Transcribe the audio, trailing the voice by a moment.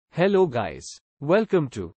Hello guys. Welcome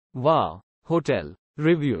to Wow Hotel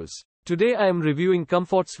Reviews. Today I am reviewing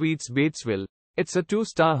Comfort Suites Batesville. It's a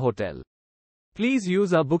 2-star hotel. Please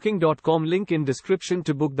use our booking.com link in description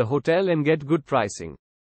to book the hotel and get good pricing.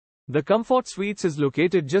 The Comfort Suites is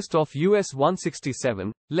located just off US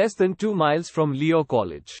 167, less than 2 miles from Lyon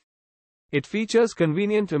College. It features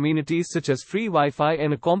convenient amenities such as free Wi-Fi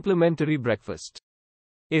and a complimentary breakfast.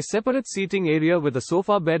 A separate seating area with a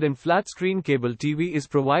sofa bed and flat-screen cable TV is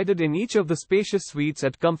provided in each of the spacious suites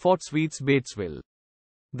at Comfort Suites Batesville.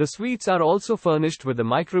 The suites are also furnished with a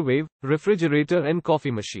microwave, refrigerator and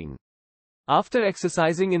coffee machine. After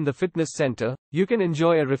exercising in the fitness center, you can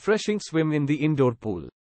enjoy a refreshing swim in the indoor pool.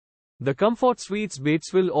 The Comfort Suites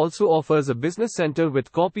Batesville also offers a business center with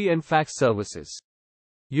copy and fax services.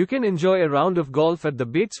 You can enjoy a round of golf at the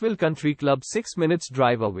Batesville Country Club 6 minutes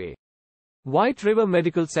drive away. White River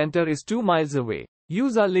Medical Center is 2 miles away.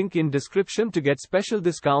 Use our link in description to get special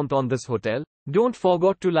discount on this hotel. Don't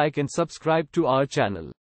forget to like and subscribe to our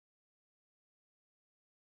channel.